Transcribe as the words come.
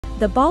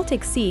The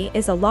Baltic Sea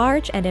is a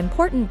large and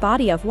important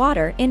body of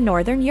water in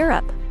northern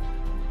Europe.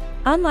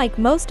 Unlike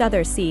most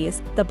other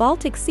seas, the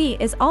Baltic Sea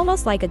is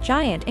almost like a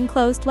giant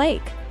enclosed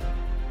lake.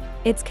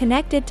 It's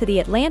connected to the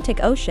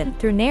Atlantic Ocean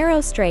through narrow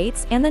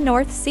straits and the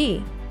North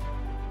Sea.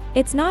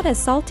 It's not as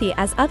salty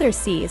as other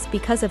seas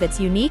because of its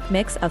unique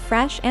mix of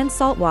fresh and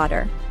salt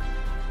water.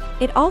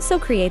 It also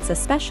creates a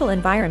special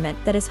environment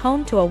that is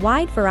home to a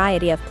wide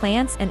variety of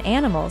plants and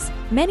animals,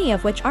 many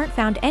of which aren't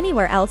found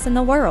anywhere else in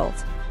the world.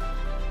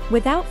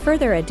 Without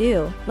further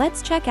ado,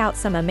 let's check out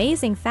some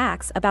amazing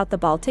facts about the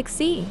Baltic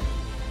Sea.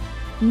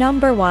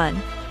 Number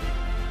 1.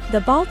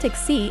 The Baltic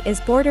Sea is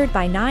bordered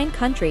by 9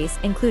 countries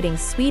including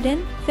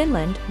Sweden,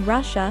 Finland,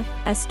 Russia,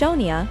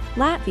 Estonia,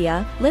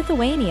 Latvia,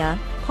 Lithuania,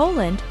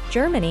 Poland,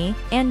 Germany,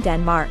 and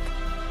Denmark.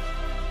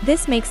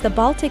 This makes the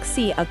Baltic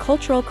Sea a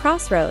cultural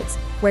crossroads,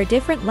 where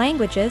different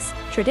languages,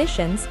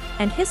 traditions,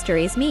 and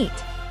histories meet.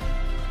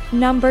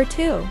 Number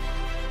 2.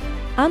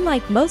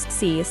 Unlike most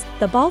seas,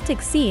 the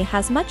Baltic Sea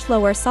has much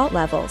lower salt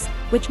levels,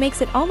 which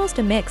makes it almost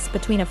a mix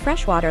between a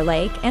freshwater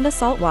lake and a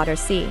saltwater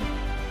sea.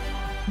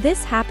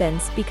 This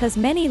happens because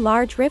many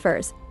large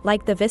rivers,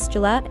 like the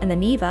Vistula and the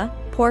Neva,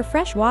 pour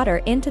fresh water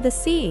into the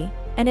sea,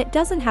 and it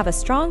doesn't have a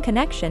strong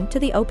connection to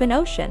the open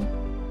ocean.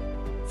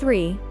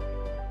 3.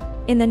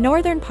 In the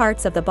northern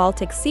parts of the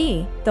Baltic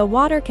Sea, the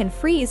water can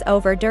freeze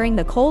over during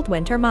the cold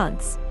winter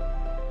months.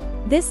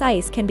 This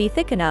ice can be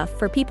thick enough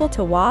for people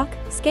to walk,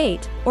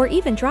 skate, or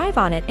even drive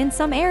on it in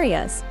some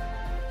areas.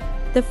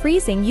 The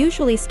freezing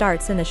usually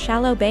starts in the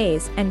shallow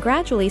bays and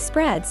gradually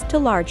spreads to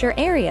larger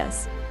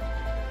areas.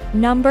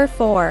 Number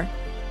 4.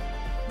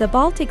 The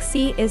Baltic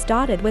Sea is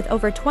dotted with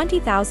over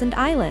 20,000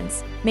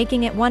 islands,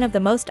 making it one of the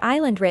most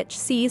island-rich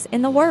seas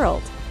in the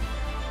world.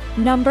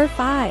 Number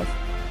 5.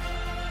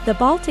 The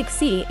Baltic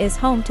Sea is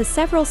home to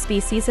several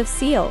species of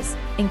seals,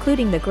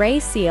 including the gray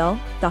seal,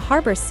 the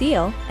harbor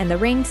seal, and the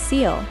ringed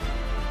seal.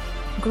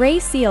 Gray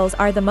seals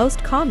are the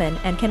most common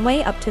and can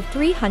weigh up to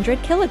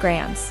 300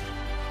 kilograms.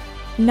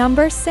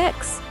 Number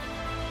 6.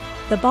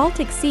 The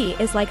Baltic Sea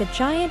is like a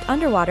giant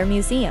underwater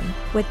museum,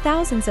 with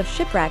thousands of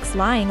shipwrecks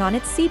lying on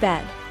its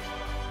seabed.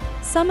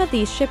 Some of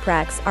these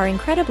shipwrecks are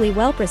incredibly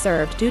well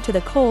preserved due to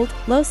the cold,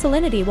 low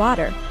salinity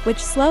water,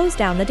 which slows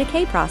down the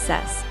decay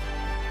process.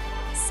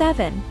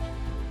 7.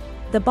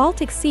 The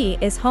Baltic Sea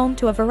is home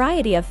to a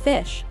variety of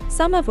fish,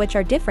 some of which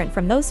are different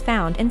from those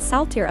found in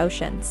saltier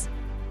oceans.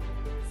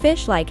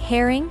 Fish like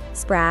herring,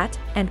 sprat,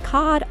 and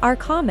cod are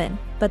common,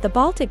 but the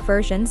Baltic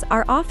versions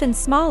are often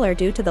smaller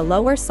due to the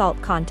lower salt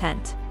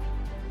content.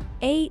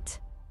 8.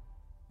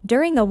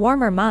 During the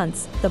warmer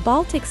months, the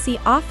Baltic Sea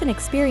often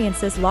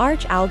experiences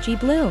large algae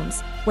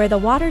blooms, where the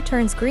water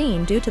turns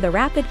green due to the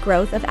rapid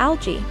growth of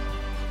algae.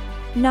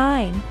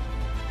 9.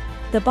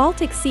 The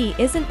Baltic Sea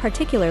isn't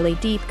particularly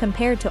deep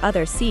compared to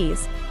other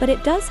seas, but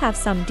it does have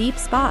some deep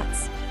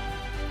spots.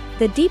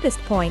 The deepest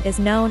point is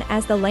known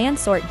as the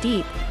Landsort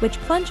Deep, which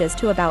plunges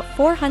to about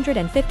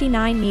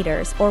 459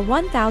 meters or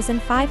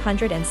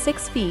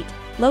 1,506 feet,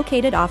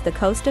 located off the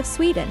coast of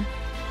Sweden.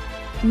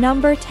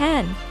 Number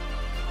 10.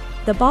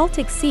 The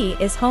Baltic Sea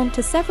is home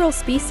to several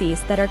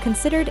species that are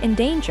considered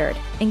endangered,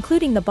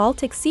 including the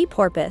Baltic sea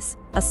porpoise,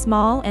 a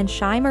small and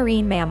shy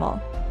marine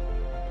mammal.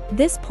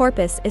 This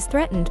porpoise is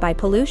threatened by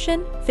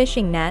pollution,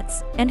 fishing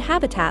nets, and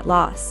habitat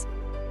loss.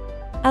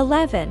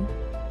 11.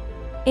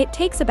 It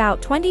takes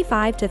about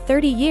 25 to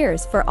 30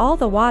 years for all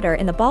the water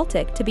in the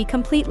Baltic to be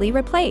completely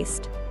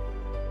replaced.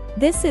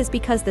 This is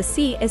because the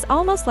sea is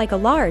almost like a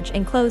large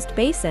enclosed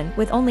basin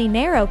with only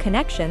narrow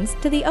connections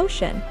to the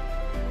ocean.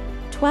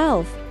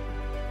 12.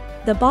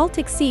 The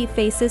Baltic Sea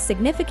faces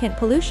significant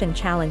pollution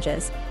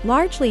challenges,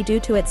 largely due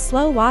to its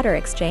slow water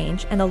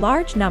exchange and the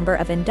large number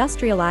of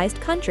industrialized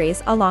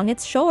countries along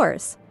its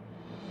shores.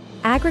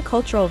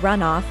 Agricultural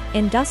runoff,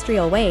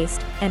 industrial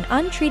waste, and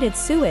untreated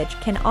sewage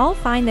can all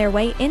find their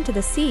way into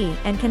the sea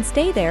and can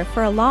stay there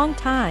for a long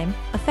time,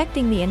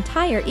 affecting the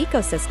entire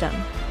ecosystem.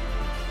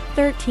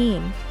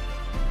 13.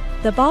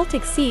 The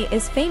Baltic Sea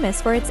is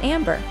famous for its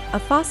amber, a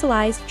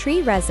fossilized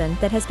tree resin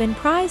that has been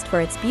prized for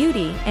its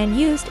beauty and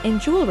used in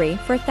jewelry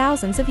for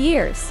thousands of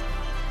years.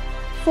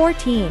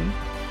 14.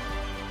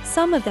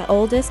 Some of the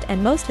oldest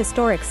and most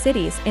historic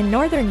cities in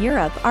Northern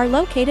Europe are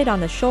located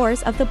on the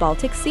shores of the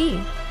Baltic Sea.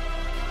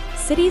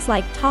 Cities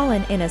like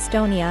Tallinn in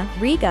Estonia,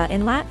 Riga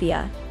in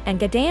Latvia, and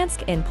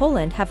Gdansk in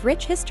Poland have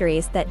rich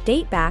histories that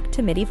date back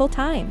to medieval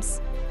times.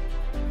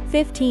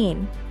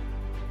 15.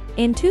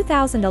 In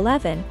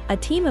 2011, a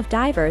team of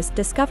divers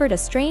discovered a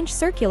strange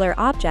circular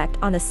object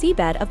on the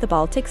seabed of the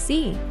Baltic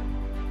Sea.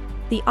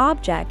 The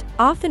object,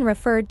 often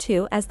referred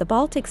to as the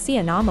Baltic Sea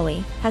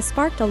anomaly, has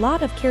sparked a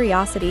lot of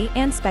curiosity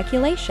and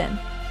speculation.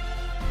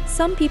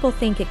 Some people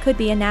think it could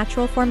be a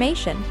natural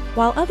formation,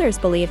 while others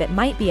believe it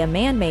might be a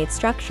man-made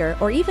structure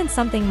or even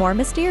something more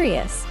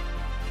mysterious.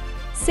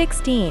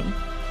 16.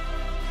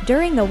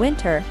 During the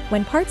winter,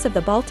 when parts of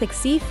the Baltic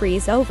Sea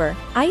freeze over,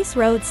 ice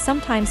roads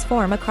sometimes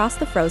form across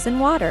the frozen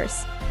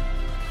waters.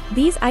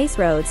 These ice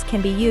roads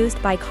can be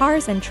used by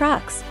cars and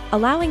trucks,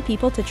 allowing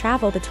people to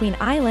travel between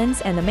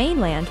islands and the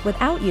mainland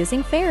without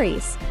using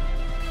ferries.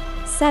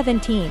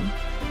 17.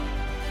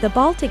 The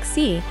Baltic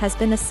Sea has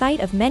been the site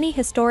of many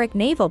historic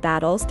naval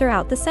battles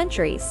throughout the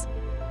centuries.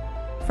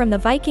 From the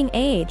Viking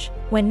Age,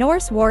 when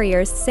Norse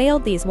warriors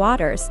sailed these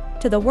waters,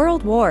 to the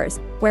World Wars,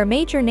 where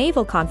major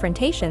naval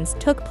confrontations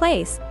took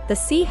place, the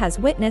sea has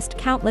witnessed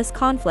countless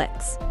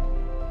conflicts.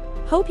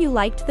 Hope you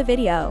liked the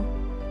video.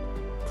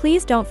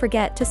 Please don't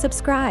forget to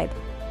subscribe.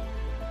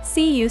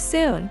 See you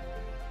soon.